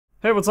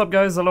Hey, what's up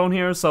guys, Alone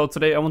here. So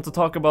today I want to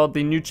talk about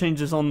the new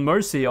changes on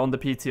Mercy on the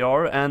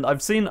PTR, and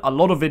I've seen a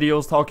lot of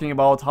videos talking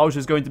about how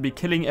she's going to be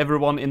killing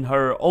everyone in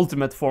her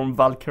ultimate form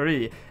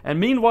Valkyrie. And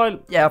meanwhile,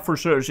 yeah, for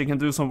sure, she can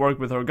do some work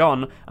with her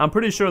gun. I'm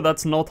pretty sure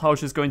that's not how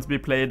she's going to be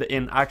played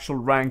in actual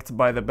ranked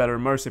by the better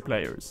Mercy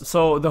players.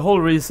 So the whole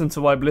reason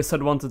to why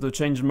Blizzard wanted to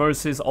change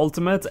Mercy's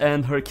ultimate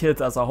and her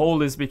kit as a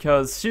whole is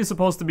because she's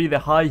supposed to be the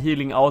high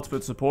healing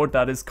output support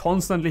that is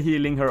constantly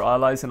healing her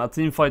allies in a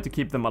team fight to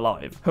keep them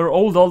alive. Her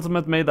old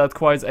ultimate made that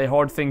quite a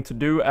hard thing to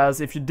do,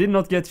 as if you did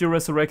not get your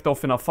resurrect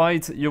off in a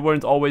fight, you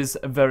weren't always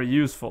very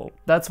useful.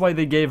 That's why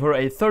they gave her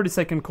a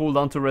 30-second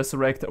cooldown to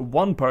resurrect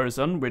one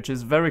person, which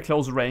is very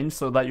close range,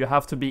 so that you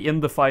have to be in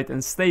the fight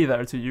and stay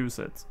there to use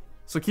it.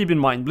 So keep in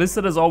mind,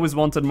 Blizzard has always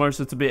wanted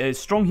Mercy to be a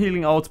strong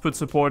healing output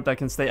support that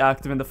can stay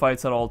active in the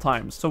fights at all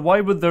times. So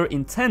why would their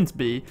intent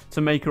be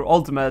to make her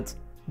ultimate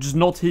just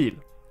not heal?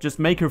 Just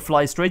make her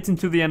fly straight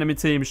into the enemy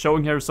team,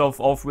 showing herself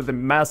off with the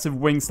massive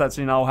wings that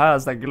she now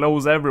has that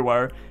glows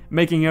everywhere,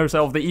 making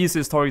herself the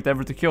easiest target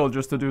ever to kill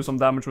just to do some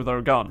damage with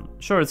her gun.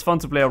 Sure, it's fun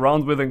to play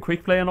around with and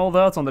quick play and all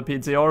that on the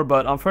PTR,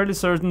 but I'm fairly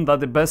certain that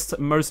the best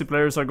Mercy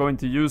players are going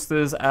to use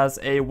this as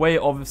a way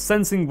of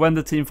sensing when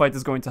the teamfight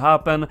is going to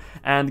happen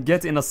and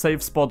get in a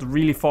safe spot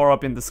really far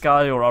up in the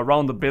sky or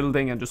around the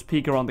building and just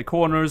peek around the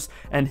corners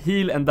and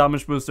heal and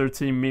damage boost their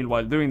team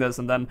meanwhile doing this,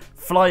 and then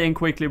fly in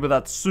quickly with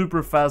that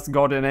super fast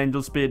Guardian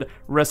Angel speed,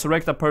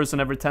 resurrect a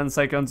person every 10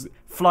 seconds,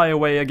 fly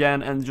away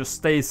again and just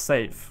stay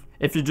safe.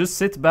 If you just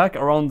sit back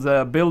around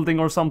the building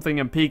or something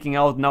and peeking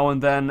out now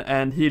and then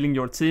and healing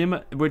your team,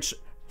 which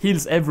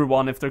heals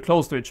everyone if they're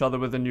close to each other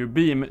with a new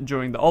beam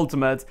during the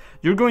ultimate,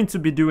 you're going to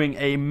be doing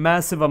a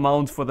massive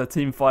amount for the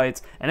team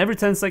fight, and every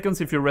 10 seconds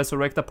if you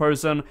resurrect a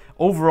person,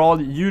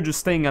 overall you just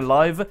staying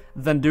alive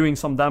then doing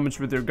some damage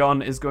with your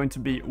gun is going to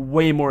be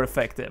way more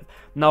effective.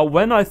 Now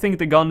when I think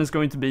the gun is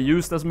going to be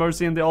used as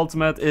Mercy in the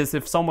ultimate is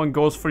if someone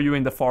goes for you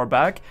in the far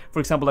back, for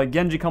example like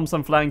Genji comes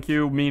and flank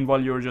you, meanwhile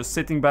you're just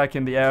sitting back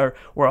in the air,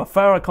 or a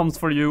Pharah comes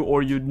for you,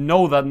 or you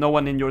know that no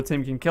one in your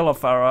team can kill a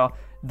Pharah,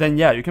 then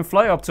yeah, you can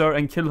fly up to her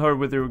and kill her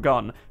with your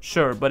gun,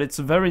 sure, but it's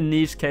very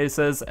niche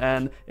cases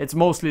and it's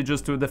mostly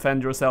just to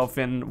defend yourself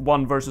in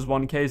 1 versus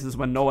 1 cases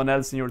when no one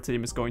else in your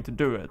team is going to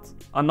do it.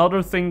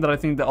 Another thing that I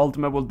think the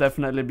ultimate will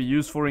definitely be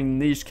used for in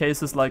niche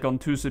cases like on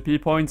 2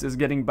 CP points is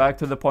getting back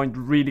to the point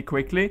really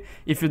quickly.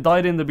 If you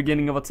died in the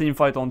beginning of a team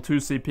fight on 2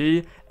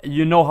 CP,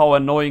 you know how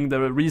annoying the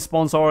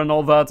respawns are and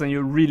all that, and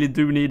you really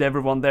do need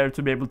everyone there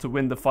to be able to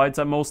win the fights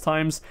at most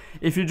times.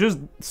 If you just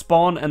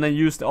spawn and then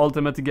use the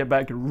ultimate to get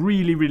back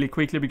really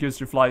quickly because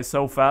you fly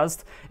so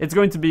fast, it's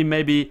going to be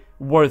maybe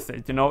worth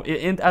it, you know.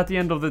 At the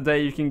end of the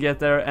day you can get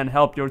there and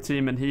help your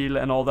team and heal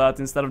and all that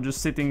instead of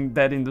just sitting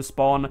dead in the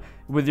spawn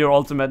with your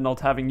ultimate not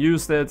having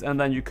used it, and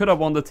then you could have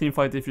won the team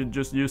fight if you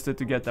just used it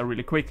to get there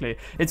really quickly.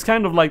 It's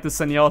kind of like the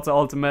Zenyatta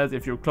ultimate.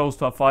 If you're close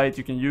to a fight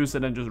you can use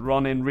it and just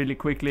run in really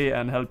quickly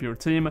and help your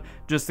team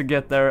just to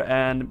get there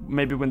and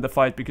maybe win the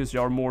fight because you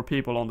are more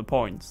people on the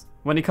points.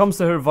 When it comes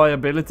to her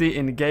viability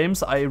in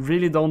games, I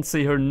really don't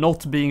see her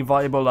not being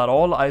viable at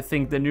all. I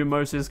think the new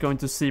Mercy is going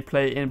to see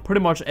play in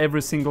pretty much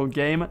every single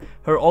game.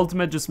 Her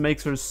ultimate just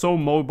makes her so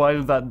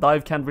mobile that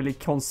dive can't really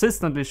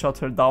consistently shut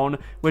her down,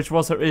 which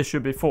was her issue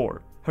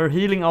before. Her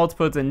healing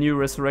output and new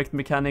resurrect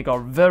mechanic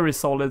are very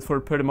solid for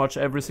pretty much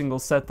every single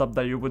setup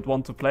that you would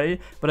want to play,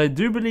 but I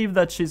do believe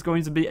that she's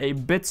going to be a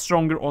bit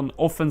stronger on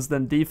offense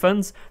than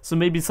defense, so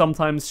maybe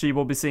sometimes she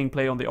will be seeing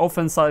play on the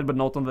offense side but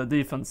not on the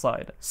defense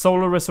side.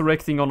 Solo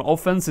resurrecting on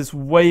offense is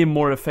way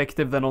more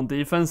effective than on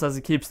defense, as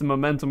it keeps the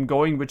momentum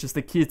going, which is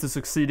the key to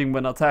succeeding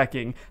when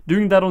attacking.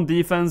 Doing that on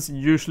defense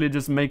usually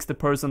just makes the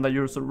person that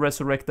you're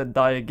resurrected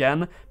die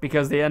again,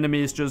 because the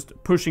enemy is just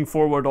pushing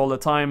forward all the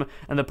time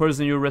and the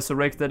person you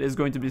resurrected is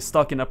going to be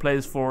stuck in a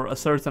place for a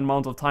certain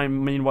amount of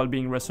time meanwhile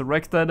being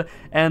resurrected,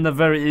 and a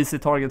very easy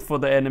target for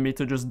the enemy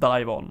to just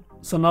dive on.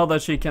 So now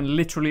that she can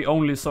literally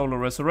only solo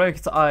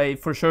resurrect, I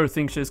for sure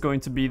think she's going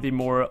to be the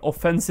more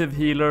offensive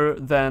healer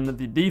than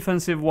the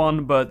defensive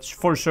one, but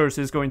for sure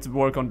she's going to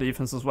work on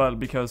defense as well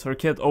because her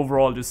kit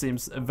overall just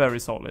seems very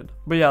solid.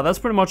 But yeah, that's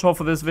pretty much all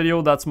for this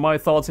video. That's my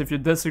thoughts. If you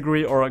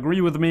disagree or agree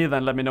with me,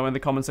 then let me know in the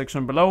comment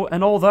section below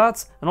and all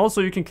that. And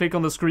also you can click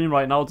on the screen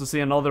right now to see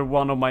another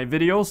one of my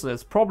videos.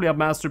 It's probably a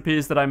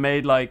masterpiece that I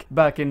made like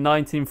back in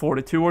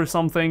 1942 or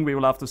something. We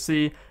will have to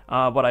see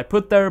what I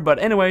put there, but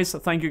anyways,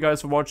 thank you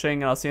guys for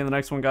watching and I'll see you in the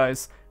next one,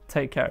 guys.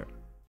 Take care.